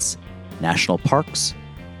sites, national parks,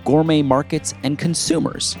 gourmet markets, and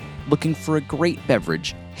consumers looking for a great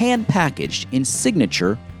beverage hand-packaged in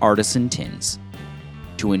signature artisan tins.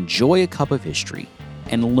 To enjoy a cup of history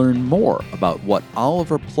and learn more about what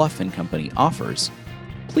Oliver Pluff & Company offers,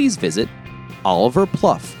 please visit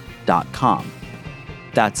oliverpluff.com.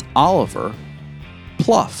 That's Oliver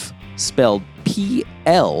Pluff, spelled PLUFF.com.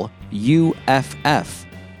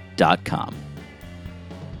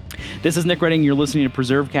 This is Nick Redding. You're listening to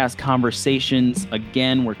PreserveCast Conversations.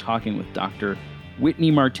 Again, we're talking with Dr.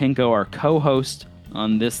 Whitney Martinko, our co-host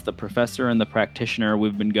on this, The Professor and the Practitioner.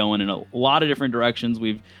 We've been going in a lot of different directions.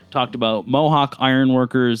 We've talked about Mohawk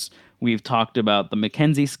ironworkers. We've talked about the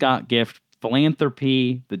Mackenzie Scott gift,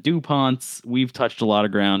 philanthropy, the DuPonts. We've touched a lot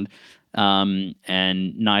of ground. And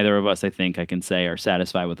neither of us, I think I can say, are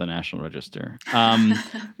satisfied with the National Register.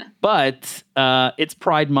 But it's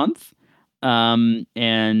Pride Month. So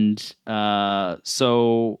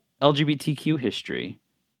LGBTQ history.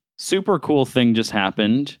 Super cool thing just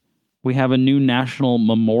happened. We have a new national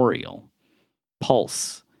memorial,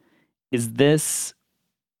 Pulse. What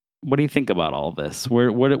do you think about all this?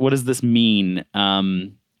 What does this mean?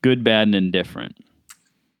 Good, bad, and indifferent.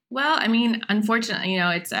 Well, I mean, unfortunately,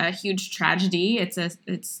 it's a huge tragedy.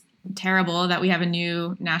 It's terrible that we have a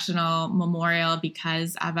new national memorial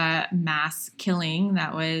because of a mass killing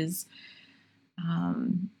that was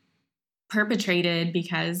perpetrated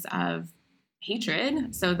because of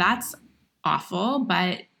hatred. So that's awful,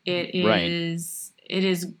 but it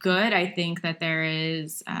is good, I think, that there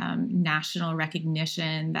is national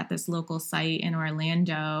recognition that this local site in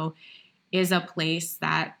Orlando is a place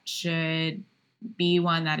that should be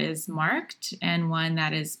one that is marked and one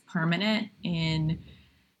that is permanent in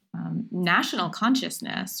national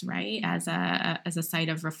consciousness, right? As a site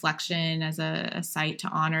of reflection, as a site to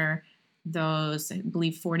honor those, I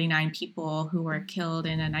believe, 49 people who were killed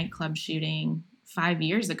in a nightclub shooting 5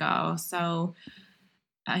 years ago. So,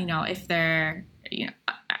 if they're,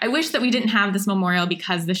 I wish that we didn't have this memorial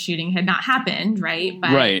because the shooting had not happened, right?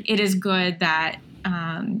 But It is good that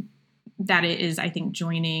that it is, I think,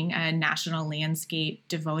 joining a national landscape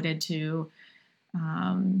devoted to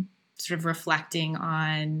sort of reflecting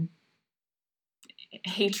on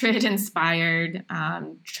hatred-inspired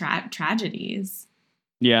tragedies.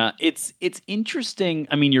 Yeah, it's interesting.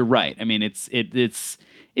 I mean, you're right. I mean, it's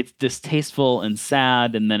distasteful and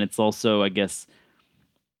sad, and then it's also, I guess,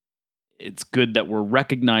 it's good that we're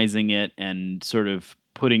recognizing it and sort of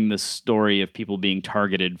putting the story of people being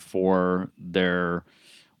targeted for their,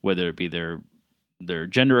 whether it be their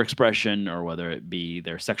gender expression or whether it be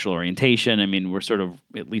their sexual orientation. I mean, we're sort of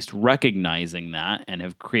at least recognizing that and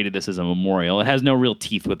have created this as a memorial. It has no real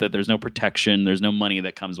teeth with it. There's no protection. There's no money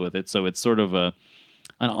that comes with it. So it's sort of an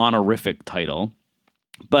honorific title.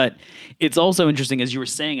 But it's also interesting, as you were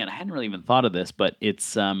saying, and I hadn't really even thought of this, but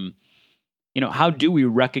it's, how do we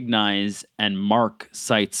recognize and mark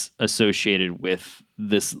sites associated with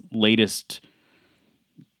this latest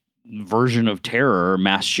version of terror,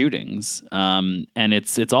 mass shootings? And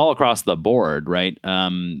it's all across the board, right?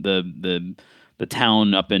 The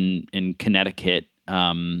town up in Connecticut,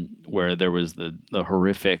 where there was the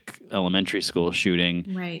horrific elementary school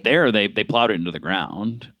shooting. Right. There, they plowed it into the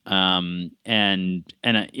ground. And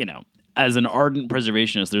as an ardent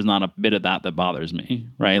preservationist, there's not a bit of that bothers me,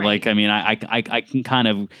 right? Like, I mean, I can kind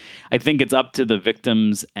of, I think it's up to the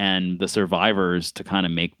victims and the survivors to kind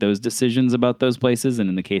of make those decisions about those places. And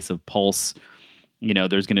in the case of Pulse,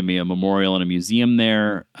 there's going to be a memorial and a museum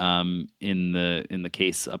there. In the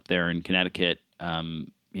case up there in Connecticut,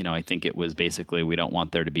 I think it was basically, we don't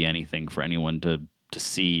want there to be anything for anyone to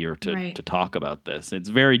see or to talk about this. It's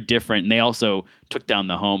very different. And they also took down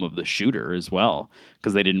the home of the shooter as well,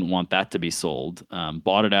 because they didn't want that to be sold.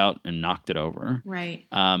 Bought it out and knocked it over. Right.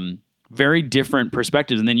 Very different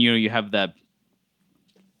perspectives. And then, you have that.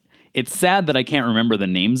 It's sad that I can't remember the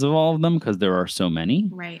names of all of them because there are so many.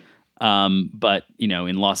 Right. But,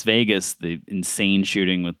 in Las Vegas, the insane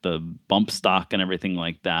shooting with the bump stock and everything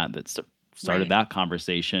like that started that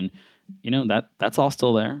conversation, that's all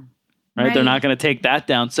still there. Right? They're not going to take that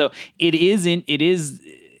down. So it is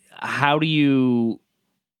how do you,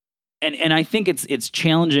 and I think it's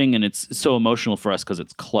challenging and it's so emotional for us because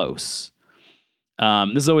it's close.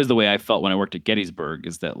 This is always the way I felt when I worked at Gettysburg,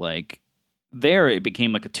 is that like there it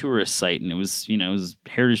became like a tourist site, and it was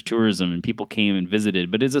heritage tourism and people came and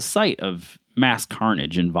visited, but it's a site of mass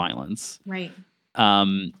carnage and violence. Right.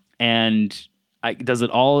 And does it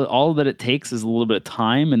all that it takes is a little bit of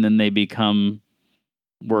time, and then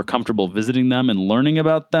we're comfortable visiting them and learning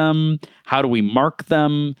about them. How do we mark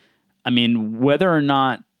them? I mean, whether or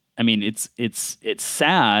not, it's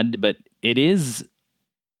sad, but it is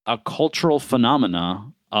a cultural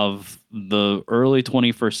phenomena of the early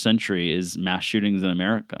 21st century is mass shootings in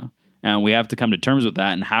America. And we have to come to terms with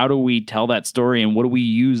that. And how do we tell that story? And what do we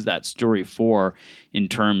use that story for in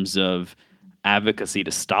terms of advocacy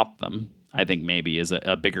to stop them? I think maybe is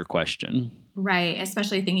a bigger question. Right,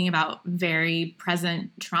 especially thinking about very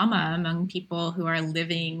present trauma among people who are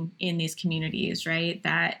living in these communities, right?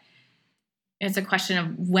 That it's a question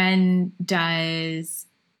of when does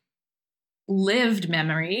lived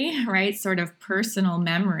memory, right, sort of personal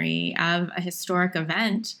memory of a historic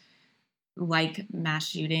event like mass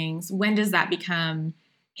shootings, when does that become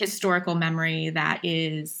historical memory that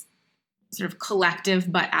is sort of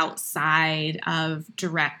collective but outside of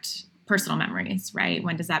direct personal memories, right?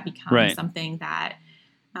 When does that become something that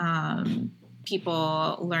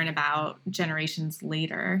people learn about generations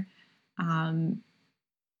later? And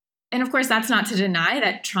of course, that's not to deny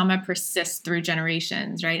that trauma persists through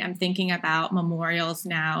generations, right? I'm thinking about memorials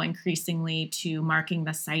now increasingly to marking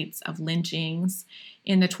the sites of lynchings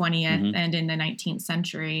in the 20th and in the 19th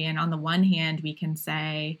century. And on the one hand, we can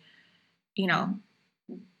say,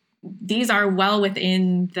 these are well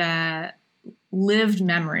within the lived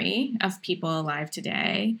memory of people alive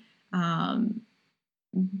today. But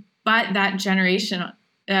that generation,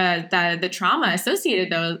 the trauma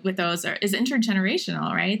associated with those is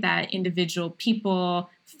intergenerational, right? That individual people,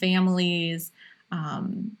 families,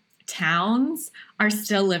 towns are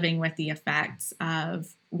still living with the effects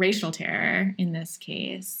of racial terror in this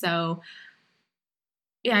case. So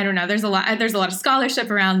yeah, I don't know. There's a lot of scholarship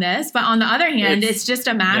around this, but on the other hand, it's just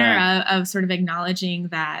a matter of sort of acknowledging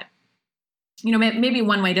that, maybe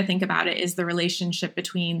one way to think about it is the relationship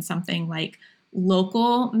between something like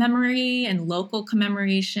local memory and local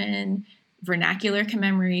commemoration, vernacular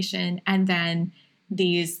commemoration, and then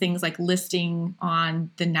these things like listing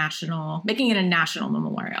on making it a national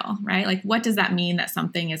memorial, right? Like, what does that mean that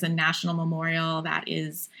something is a national memorial that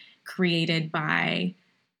is created by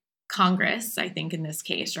Congress, I think in this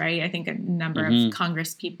case, right? I think a number of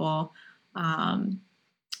Congress people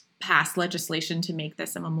passed legislation to make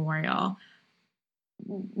this a memorial.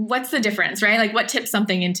 What's the difference, right? Like what tips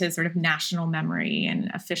something into sort of national memory and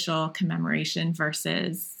official commemoration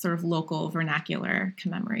versus sort of local vernacular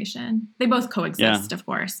commemoration? They both coexist, of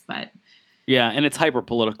course, but... Yeah, and it's hyper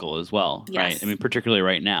political as well, Yes. right? I mean, particularly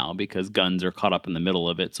right now because guns are caught up in the middle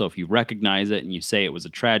of it. So if you recognize it and you say it was a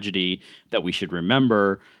tragedy that we should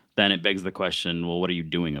remember, then it begs the question, well, what are you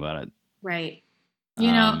doing about it? Right.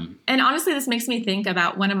 You know, and honestly, this makes me think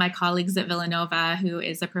about one of my colleagues at Villanova who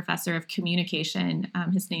is a professor of communication.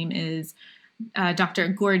 His name is Dr.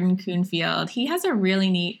 Gordon Kuhnfield. He has a really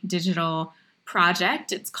neat digital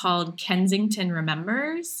project. It's called Kensington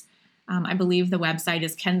Remembers. I believe the website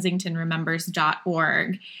is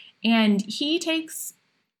kensingtonremembers.org. And he takes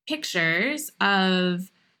pictures of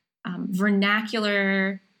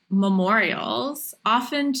vernacular memorials,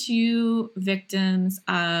 often to victims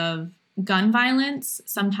of gun violence,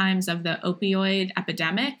 sometimes of the opioid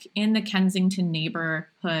epidemic in the Kensington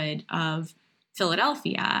neighborhood of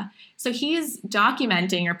Philadelphia. So he's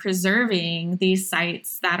documenting or preserving these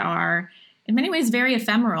sites that are in many ways very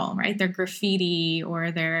ephemeral, right? They're graffiti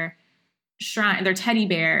or they're teddy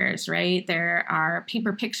bears, right? There are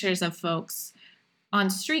paper pictures of folks on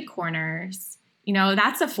street corners. You know,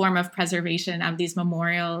 that's a form of preservation of these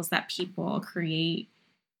memorials that people create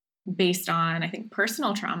based on, I think,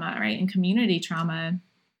 personal trauma, right? And community trauma.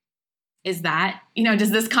 Is that, you know,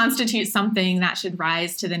 does this constitute something that should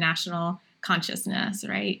rise to the national consciousness,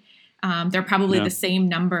 right? There are probably the same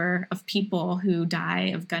number of people who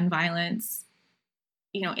die of gun violence,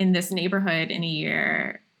 you know, in this neighborhood in a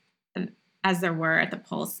year as there were at the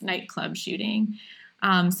Pulse nightclub shooting.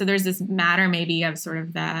 So there's this matter maybe of sort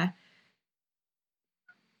of the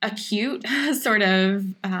acute sort of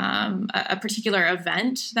a particular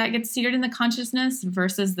event that gets seared in the consciousness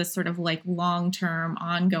versus this sort of like long-term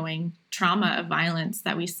ongoing trauma of violence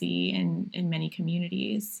that we see in many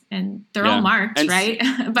communities. And they're all marked, right?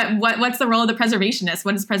 But what's the role of the preservationist?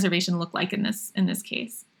 What does preservation look like in this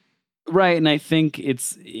case? Right. And I think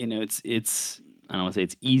it's, you know, it's I don't want to say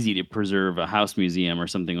it's easy to preserve a house museum or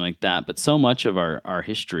something like that, but so much of our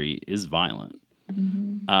history is violent.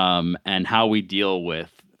 Mm-hmm. And how we deal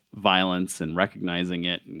with violence and recognizing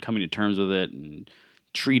it and coming to terms with it and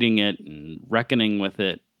treating it and reckoning with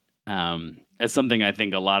it. It's something I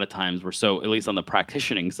think a lot of times we're so, at least on the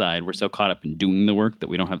practicing side, we're so caught up in doing the work that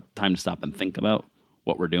we don't have time to stop and think about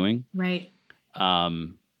what we're doing. Right.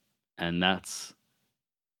 And that's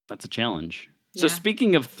a challenge. Yeah. So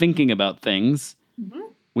speaking of thinking about things,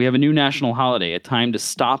 we have a new national holiday, a time to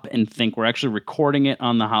stop and think. We're actually recording it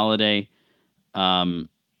on the holiday.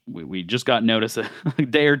 We just got notice a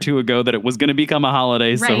day or two ago that it was going to become a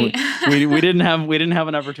holiday, right. So we didn't have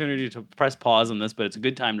an opportunity to press pause on this, but it's a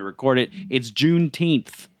good time to record it. It's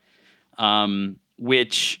Juneteenth,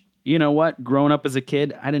 which, you know what? Growing up as a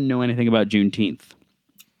kid, I didn't know anything about Juneteenth.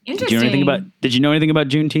 Interesting. Did you know anything about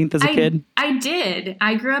Juneteenth as a kid? I did.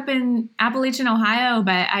 I grew up in Appalachian, Ohio,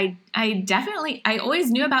 but I always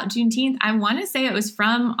knew about Juneteenth. I want to say it was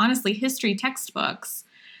from, honestly, history textbooks.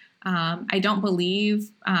 I don't believe,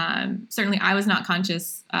 certainly I was not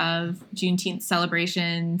conscious of Juneteenth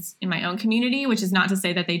celebrations in my own community, which is not to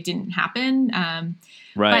say that they didn't happen.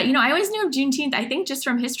 Right. But, you know, I always knew of Juneteenth, I think just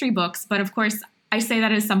from history books. But of course, I say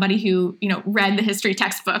that as somebody who, you know, read the history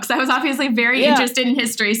textbooks. I was obviously very interested in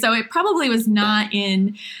history. So it probably was not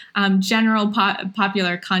in general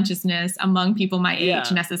popular consciousness among people my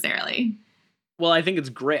age necessarily. Well, I think it's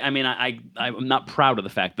great. I mean, I'm not proud of the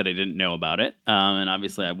fact that I didn't know about it. And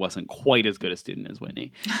obviously I wasn't quite as good a student as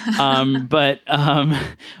Whitney. But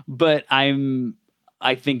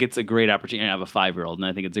I think it's a great opportunity. I have a 5-year-old and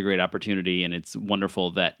I think it's a great opportunity, and it's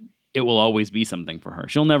wonderful that it will always be something for her.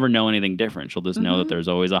 She'll never know anything different. She'll just know that there's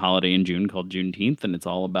always a holiday in June called Juneteenth, and it's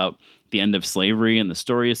all about the end of slavery and the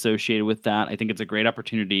story associated with that. I think it's a great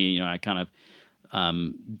opportunity. You know, I kind of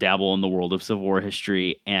dabble in the world of Civil War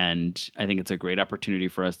history, and I think it's a great opportunity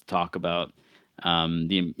for us to talk about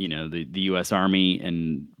the U.S. Army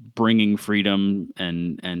and bringing freedom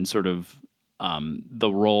and sort of the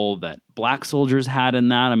role that Black soldiers had in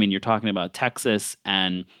that. I mean, you're talking about Texas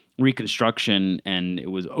and Reconstruction, and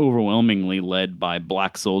it was overwhelmingly led by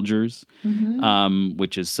Black soldiers,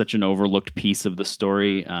 which is such an overlooked piece of the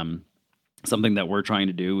story. Something that we're trying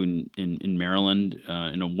to do in Maryland,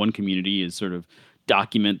 in one community, is sort of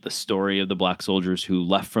document the story of the Black soldiers who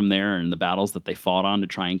left from there and the battles that they fought on, to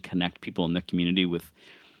try and connect people in the community with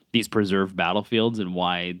these preserved battlefields and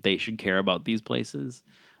why they should care about these places.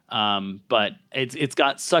 But it's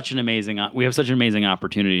got such an amazing, we have such an amazing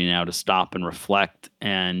opportunity now to stop and reflect.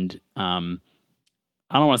 And I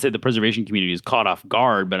don't want to say the preservation community is caught off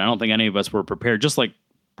guard, but I don't think any of us were prepared. Just like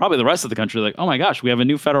probably the rest of the country like, oh my gosh, we have a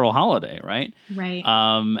new federal holiday, right? Right.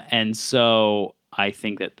 And so I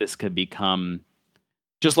think that this could become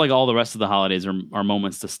just like all the rest of the holidays are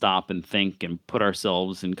moments to stop and think and put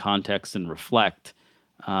ourselves in context and reflect.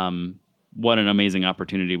 Um, what an amazing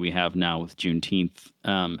opportunity we have now with Juneteenth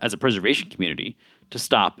as a preservation community to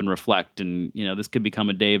stop and reflect. And, this could become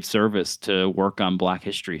a day of service to work on Black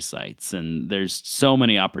history sites. And there's so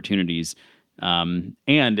many opportunities. And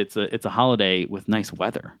it's a holiday with nice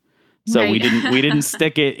weather. So Right. we didn't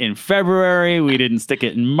stick it in February. We didn't stick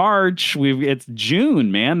it in March. It's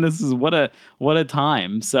June, man. This is what a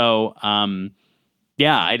time. So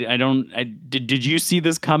yeah, I don't. Did you see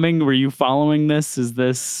this coming? Were you following this? Is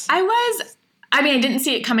this? I mean, I didn't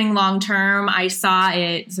see it coming long term. I saw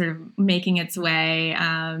it sort of making its way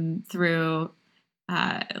through,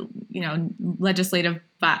 legislative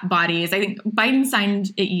bodies. I think Biden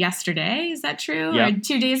signed it yesterday. Is that true? Yep. Or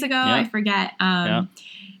 2 days ago? Yep. I forget. Yeah.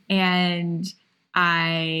 And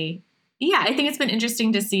I think it's been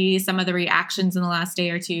interesting to see some of the reactions in the last day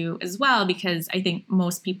or two as well, because I think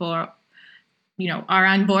most people are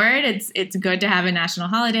on board. It's good to have a national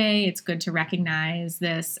holiday. It's good to recognize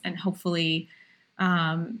this and hopefully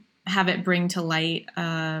have it bring to light,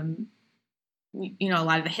 a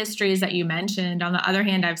lot of the histories that you mentioned. On the other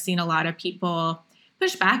hand, I've seen a lot of people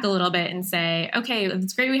push back a little bit and say, okay,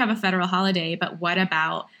 it's great we have a federal holiday, but what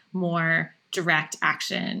about more direct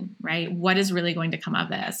action, right? What is really going to come of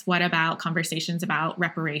this? What about conversations about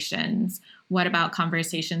reparations? What about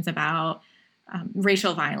conversations about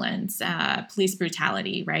racial violence, police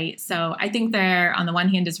brutality, right? So I think there, on the one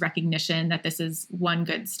hand, is recognition that this is one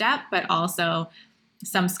good step, but also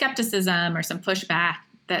some skepticism or some pushback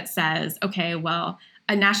that says, okay, well,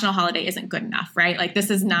 a national holiday isn't good enough, right? Like, this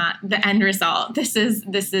is not the end result. This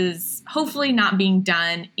is hopefully not being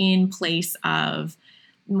done in place of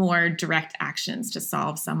more direct actions to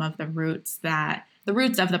solve some of the roots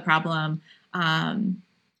of the problem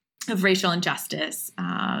of racial injustice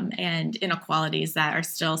and inequalities that are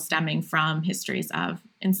still stemming from histories of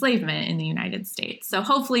enslavement in the United States. So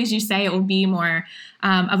hopefully, as you say, it will be more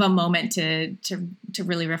of a moment to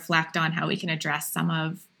really reflect on how we can address some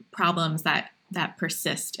of problems that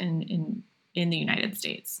persist in the United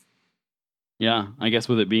States. Yeah, I guess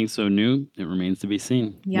with it being so new, it remains to be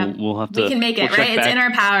seen. Yeah, we'll have to. We can make it, right? It's back. in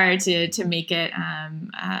our power to make it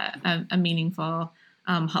a meaningful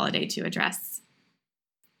holiday to address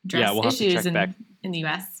we'll issues have to in the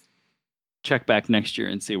U.S. Check back next year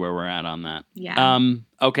and see where we're at on that. Yeah.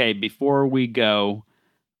 Okay, before we go,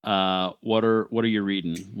 what are you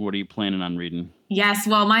reading? What are you planning on reading? Yes,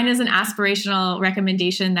 well, mine is an aspirational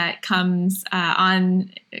recommendation that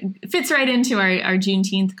fits right into our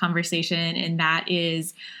Juneteenth conversation, and that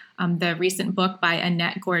is the recent book by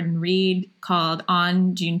Annette Gordon-Reed called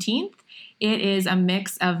On Juneteenth. It is a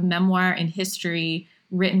mix of memoir and history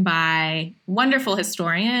written by a wonderful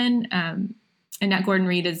historian. Annette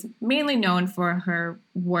Gordon-Reed is mainly known for her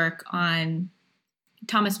work on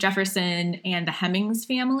Thomas Jefferson and the Hemings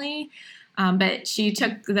family. But she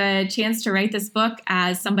took the chance to write this book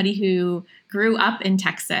as somebody who grew up in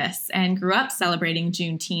Texas and grew up celebrating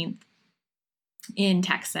Juneteenth in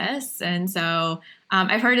Texas. And so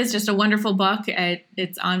I've heard it's just a wonderful book.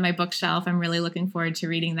 It's on my bookshelf. I'm really looking forward to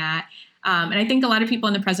reading that. And I think a lot of people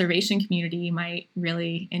in the preservation community might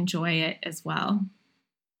really enjoy it as well.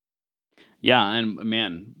 Yeah, and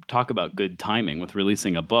man, talk about good timing with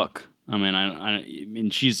releasing a book. I mean,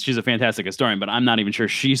 she's a fantastic historian, but I'm not even sure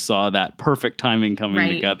she saw that perfect timing coming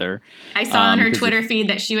together. I saw on her Twitter feed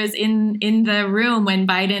that she was in the room when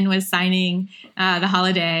Biden was signing the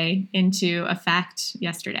holiday into effect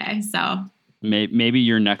yesterday. So maybe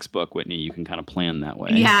your next book, Whitney, you can kind of plan that way.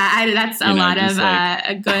 Yeah, that's a lot of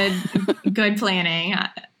a good planning.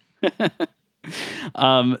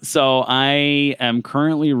 So I am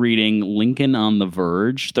currently reading Lincoln on the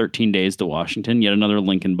Verge, 13 Days to Washington. Yet another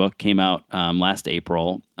Lincoln book came out last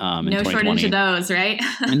April in 2020. No shortage of those, right?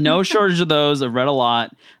 No shortage of those. I've read a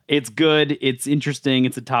lot. It's good. It's interesting.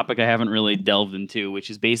 It's a topic I haven't really delved into,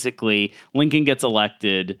 which is basically Lincoln gets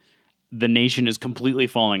elected. The nation is completely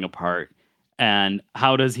falling apart. And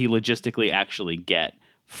how does he logistically actually get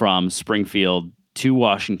from Springfield to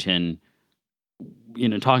Washington,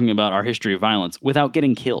 talking about our history of violence without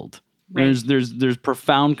getting killed? Right. There's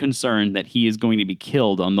profound concern that he is going to be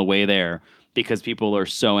killed on the way there because people are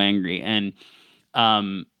so angry. And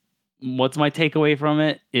what's my takeaway from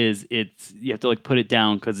it is you have to put it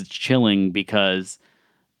down because it's chilling, because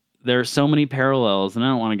there are so many parallels, and I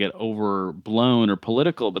don't want to get overblown or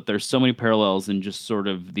political, but there's so many parallels in just sort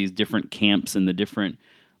of these different camps and the different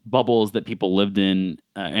bubbles that people lived in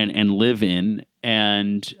and live in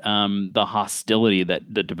and the hostility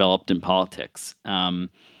that developed in politics,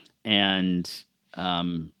 and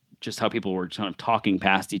just how people were kind of talking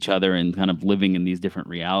past each other and kind of living in these different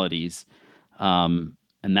realities.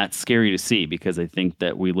 And that's scary to see, because I think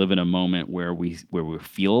that we live in a moment where we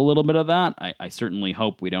feel a little bit of that. I certainly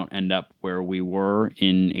hope we don't end up where we were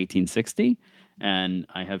in 1860, and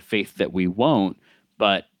I have faith that we won't.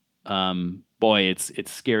 But boy, it's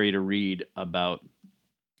scary to read about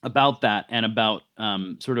that, and about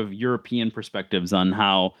sort of European perspectives on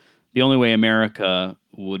how the only way America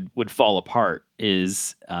would fall apart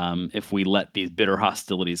is if we let these bitter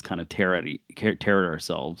hostilities kind of tear at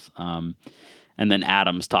ourselves. And then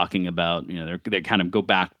Adams talking about, they kind of go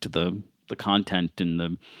back to the content and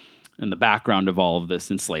the background of all of this,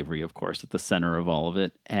 and slavery, of course, at the center of all of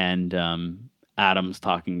it. And Adams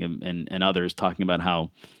talking and others talking about how,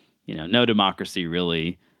 no democracy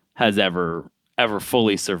really has ever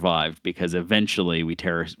fully survived, because eventually we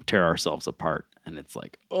tear ourselves apart. And it's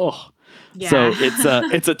like, oh, yeah. So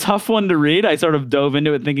it's a tough one to read. I sort of dove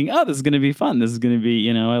into it thinking, oh, this is going to be fun. This is going to be,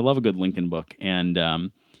 I love a good Lincoln book. And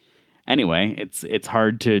anyway, it's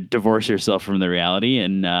hard to divorce yourself from the reality,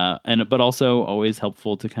 but also always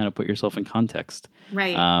helpful to kind of put yourself in context.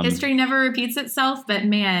 Right. History never repeats itself, but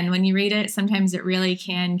man, when you read it, sometimes it really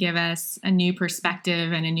can give us a new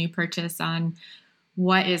perspective and a new purchase on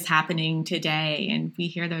what is happening today. And we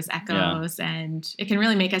hear those echoes, and it can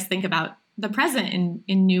really make us think about the present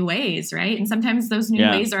in new ways, right? And sometimes those new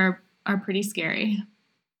ways are pretty scary.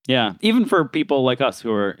 Yeah, even for people like us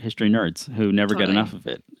who are history nerds who never get enough of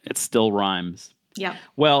it, it still rhymes. Yeah.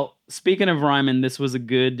 Well, speaking of rhyming, this was a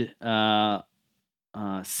good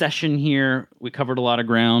session here. We covered a lot of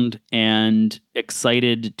ground, and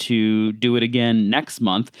excited to do it again next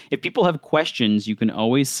month. If people have questions, you can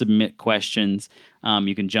always submit questions.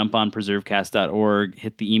 You can jump on preservecast.org,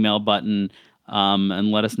 hit the email button,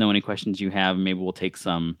 and let us know any questions you have. Maybe we'll take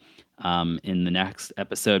some in the next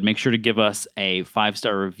episode. Make sure to give us a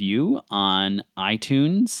 5-star review on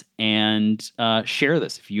iTunes, and share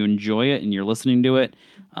this. If you enjoy it and you're listening to it,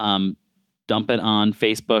 dump it on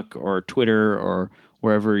Facebook or Twitter or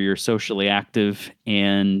wherever you're socially active,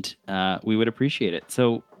 and we would appreciate it.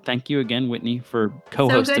 So thank you again, Whitney, for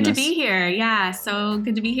co-hosting us. So good to be here. Yeah, so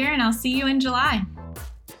good to be here, and I'll see you in July.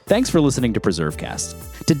 Thanks for listening to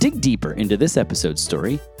PreserveCast. To dig deeper into this episode's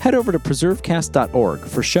story, head over to preservecast.org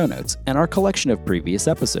for show notes and our collection of previous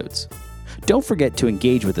episodes. Don't forget to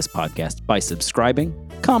engage with this podcast by subscribing,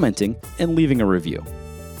 commenting, and leaving a review.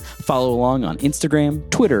 Follow along on Instagram,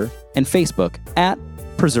 Twitter, and Facebook at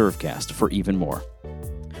PreserveCast for even more.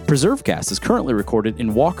 PreserveCast is currently recorded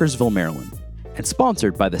in Walkersville, Maryland, and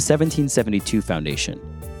sponsored by the 1772 Foundation,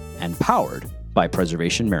 and powered by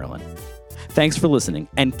Preservation Maryland. Thanks for listening,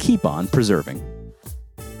 and keep on preserving.